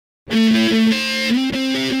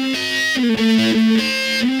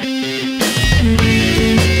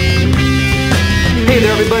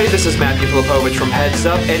there everybody, this is Matthew Filipovich from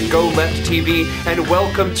Headzup and Go Left TV, and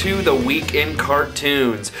welcome to the Week in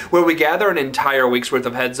Cartoons, where we gather an entire week's worth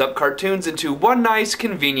of Headzup cartoons into one nice,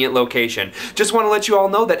 convenient location. Just want to let you all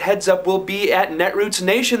know that Headzup will be at Netroots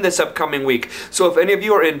Nation this upcoming week, so if any of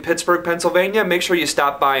you are in Pittsburgh, Pennsylvania, make sure you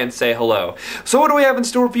stop by and say hello. So what do we have in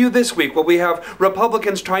store for you this week? Well, we have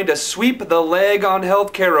Republicans trying to sweep the leg on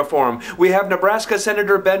healthcare reform. We have Nebraska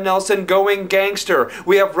Senator Ben Nelson going gangster.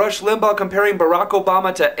 We have Rush Limbaugh comparing Barack Obama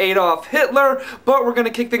to Adolf Hitler, but we're going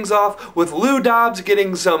to kick things off with Lou Dobbs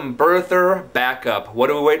getting some birther backup. What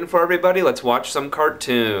are we waiting for, everybody? Let's watch some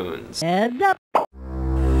cartoons. Headzup.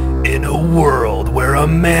 In a world where a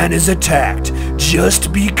man is attacked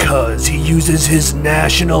just because he uses his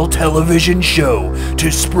national television show to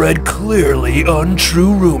spread clearly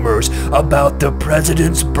untrue rumors about the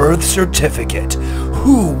president's birth certificate,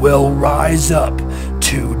 who will rise up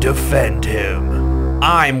to defend him?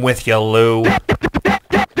 I'm with you, Lou.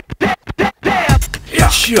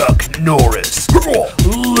 Chuck Norris,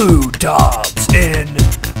 Lou Dobbs in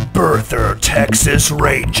Birther Texas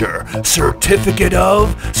Ranger, Certificate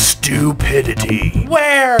of Stupidity.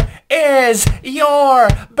 Where is your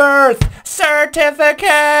birth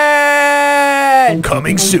certificate?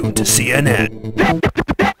 Coming soon to CNN.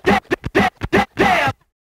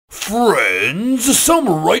 Friends,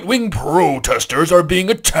 some right-wing protesters are being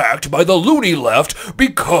attacked by the loony left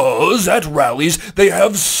because at rallies they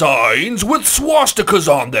have signs with swastikas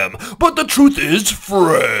on them. But the truth is,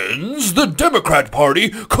 friends, the Democrat Party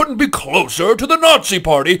couldn't be closer to the Nazi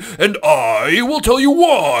Party, and I will tell you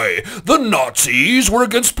why. The Nazis were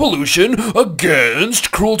against pollution,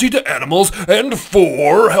 against cruelty to animals, and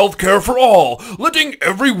for healthcare for all. Letting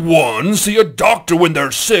everyone see a doctor when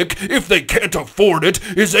they're sick, if they can't afford it,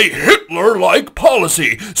 is a Hitler-like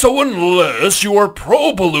policy. So unless you are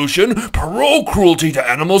pro-pollution, pro-cruelty to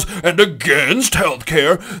animals, and against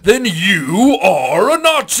healthcare, then you are a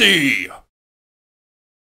Nazi!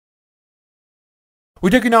 We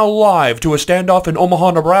take you now live to a standoff in Omaha,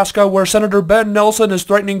 Nebraska, where Senator Ben Nelson is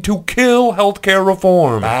threatening to kill healthcare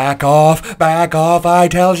reform. Back off, I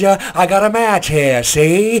tells ya. I got a match here,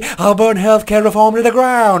 see? I'll burn healthcare reform to the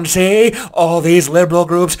ground, see? All these liberal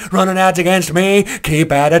groups running ads against me.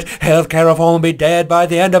 Keep at it. Healthcare reform will be dead by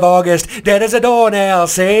the end of August. Dead as a doornail,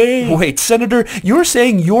 see? Wait, Senator, you're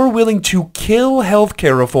saying you're willing to kill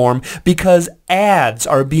healthcare reform because ads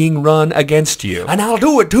are being run against you. And I'll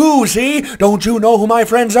do it too, see? Don't you know who my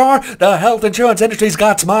friends are? The health insurance industry's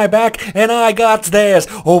got my back, and I got theirs.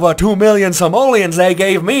 Over 2 million simoleons they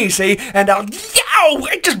gave me, see? And I'll... Yow!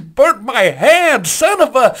 I just burnt my hand, son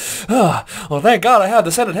of a... well, thank God I have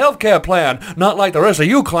the Senate healthcare plan. Not like the rest of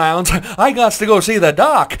you clowns. I got to go see the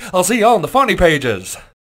doc. I'll see you on the funny pages.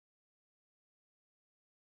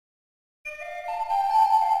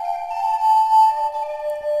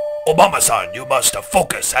 Obama-san, you must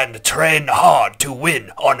focus and train hard to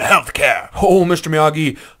win on healthcare. Oh, Mr.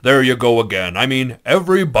 Miyagi, there you go again. I mean,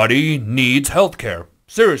 everybody needs healthcare.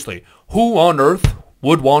 Seriously, who on earth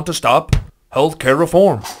would want to stop healthcare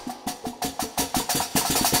reform?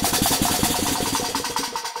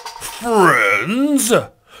 Friends,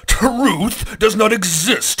 truth does not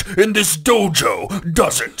exist in this dojo,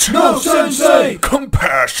 does it? No, Sensei!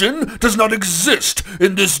 Compassion does not exist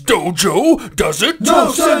in this dojo, does it?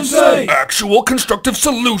 No, Sensei! Actual constructive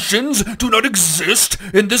solutions do not exist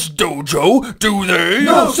in this dojo, do they?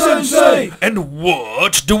 No, Sensei! And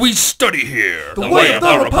what do we study here? The way of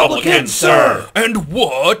the Republicans, sir! And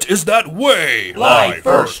what is that way? Lie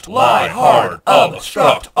first, lie hard,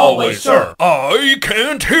 obstruct always, sir! I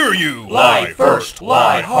can't hear you! Lie first,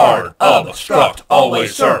 lie hard, obstruct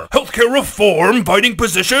always, sir! Healthcare reform fighting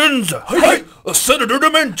positions? Hey! Senator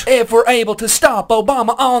Dement! If we're able to stop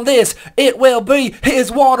Obama on this, it will be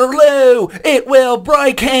his Waterloo. It will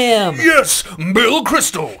break him. Yes, Bill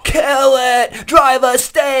Crystal. Kill it. Drive a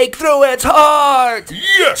stake through its heart.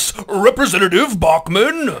 Yes, Representative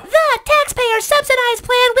Bachman. The taxpayer-subsidized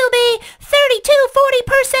plan will be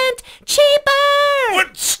 30% cheaper.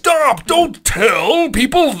 What? Stop! Don't tell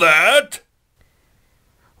people that!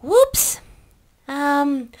 Whoops.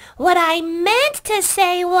 What I meant to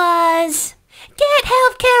say was... Get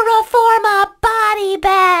healthcare reform a body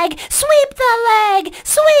bag! Sweep the leg!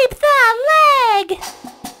 Sweep the leg!